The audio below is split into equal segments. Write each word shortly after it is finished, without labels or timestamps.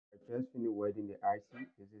just finished welding the IC.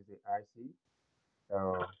 This is the IC.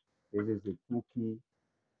 This is the two key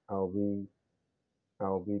I'll be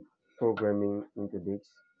I'll be programming into this.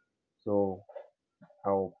 So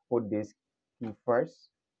I'll put this key first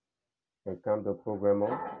and come to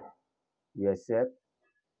programmer. You accept.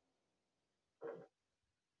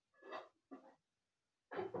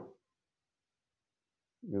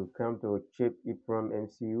 You come to chip EEPROM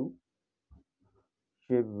MCU,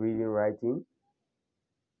 chip reading writing.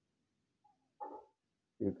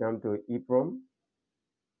 You come to EEPROM.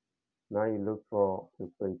 Now you look for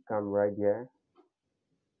you come right here.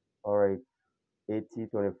 Alright,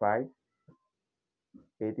 8025,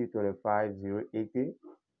 080.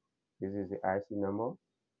 This is the IC number.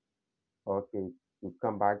 Okay, you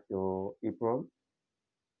come back to EEPROM.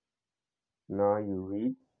 Now you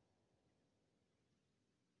read.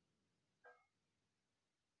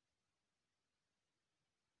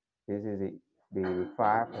 This is the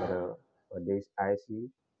file for this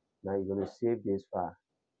IC. Now you're going to save this file.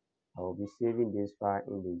 I will be saving this file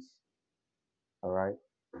in this. All right.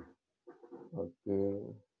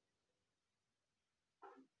 Okay.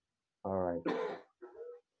 All right.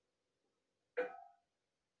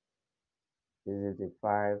 This is the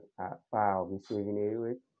file I'll be saving it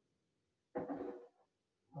with.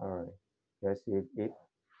 All right. Just save it.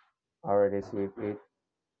 Already saved it.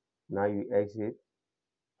 Now you exit.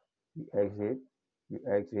 You exit. You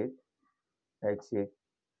exit. Exit.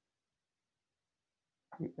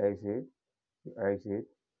 You exit. You exit.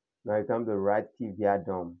 Now you come to right key via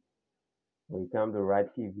DOM. When you come to right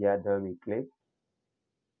key via DOM, you click.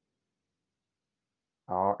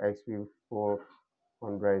 Our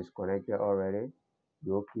XP400 is connected already.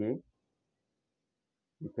 You okay.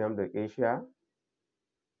 You come to Asia.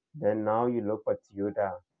 Then now you look for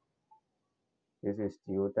Toyota. This is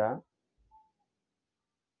Toyota.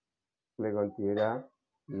 Click on Toyota.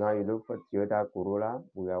 Now you look for Toyota Corolla.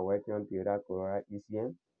 We are working on Toyota Corolla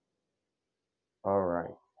ECM.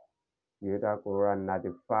 Alright. Toyota Corolla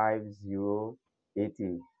 95080.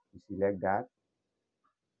 You select that.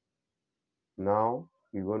 Now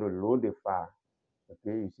you're going to load the file.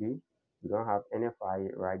 Okay, you see, you don't have any file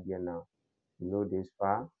right here now. You load this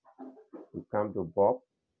file. You come to Bob.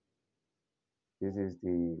 This is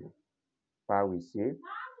the file we saved.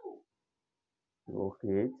 You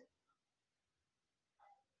okay it.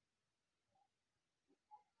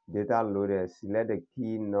 Data loaded. Select the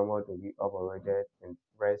key number to be operated and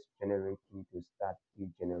press generate key to start key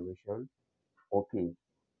generation. Okay.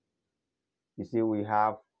 You see we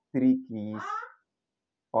have 3 keys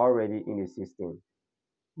already in the system.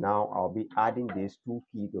 Now I'll be adding these 2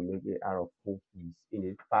 keys to make it out of 4 keys in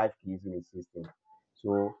the 5 keys in the system.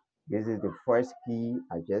 So this is the first key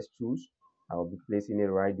I just choose. I'll be placing it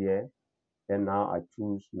right there. Then now I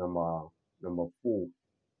choose number 4.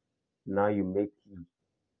 Now you make key.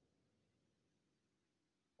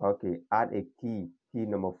 Okay, add a key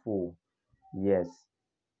number 4. Yes.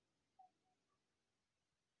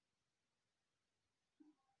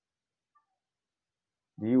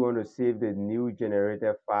 Do you want to save the new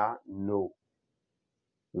generated file? No.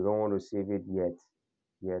 We don't want to save it yet.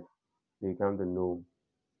 So you come to no.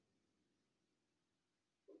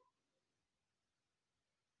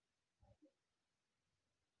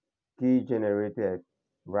 Key generated.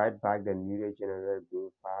 Write back the newly generated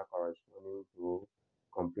bin file corresponding to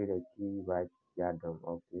complete a key write here done.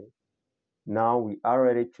 Okay. Now we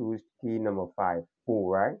already choose key number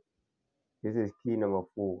 4, right? This is key number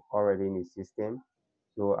 4 already in the system.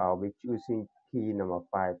 So I'll be choosing key number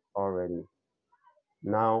 5 already.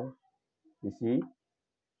 Now you see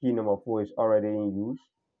key number 4 is already in use.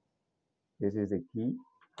 This is the key.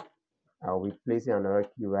 I'll be placing another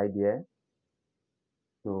key right there.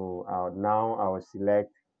 So now I will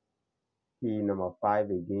select key number 5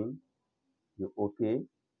 again. You okay.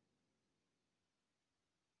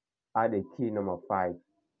 Add a key number 5.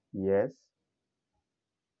 Yes.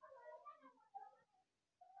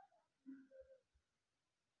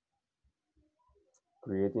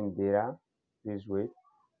 Creating data. Please wait.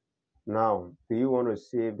 Now, do you want to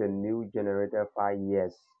save the new generated file?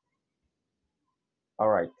 Yes. All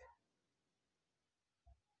right.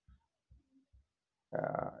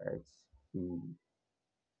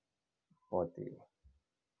 XP40.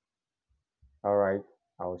 All right.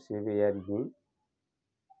 I will save it yet again.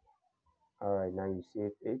 All right. Now you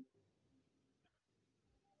save it.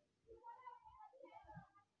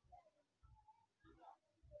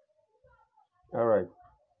 All right.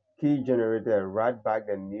 Key generated. Write back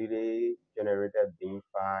the newly generated bin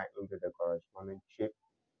file into the corresponding chip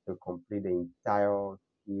to complete the entire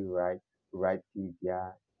key write key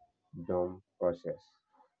via DOM process.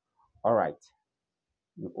 All right.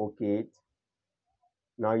 You okay it.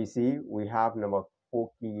 Now you see we have number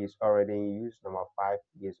 4 key is already in use, number 5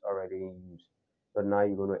 key is already in use. So now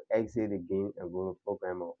you're going to exit again and go to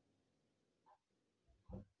programmer.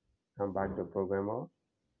 Come back to programmer.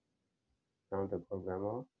 Come to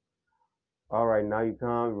programmer. All right, now you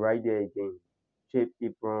come right there again. Chip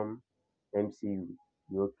EEPROM MCU.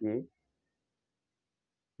 You okay?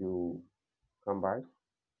 You come back.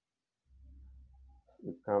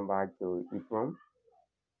 You come back to EEPROM.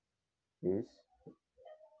 This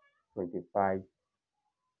 25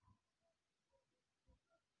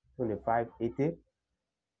 2580.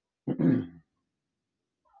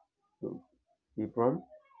 So EEPROM.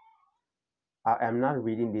 I am not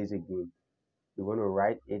reading this again. You're going to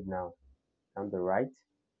write it now. Come to right.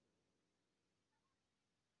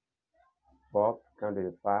 Bob. Come to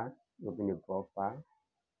the file. Open the Bob file.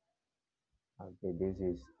 Okay, this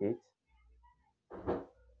is it.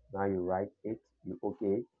 Now you write it. You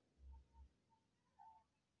okay.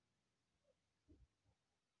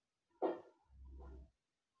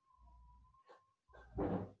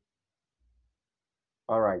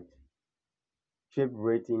 All right. Chip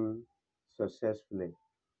rating successfully.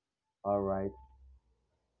 All right.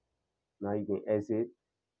 Now you can exit.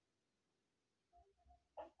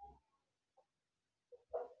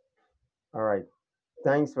 All right.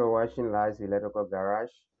 Thanks for watching Last Electrical Garage.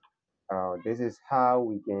 This is how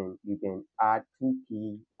we can you can add two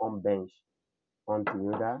key on bench on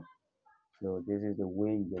Toyota. So this is the way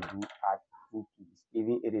you can do add two keys.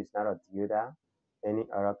 Even it is not a Toyota, any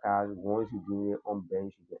other car, once you do it on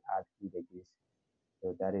bench, you can add key the keys.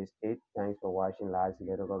 So that is it. Thanks for watching Last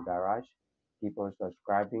Electrical Garage. Keep on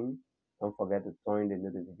subscribing. Don't forget to turn the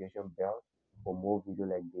notification bell for more video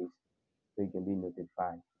like this so you can be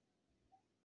notified.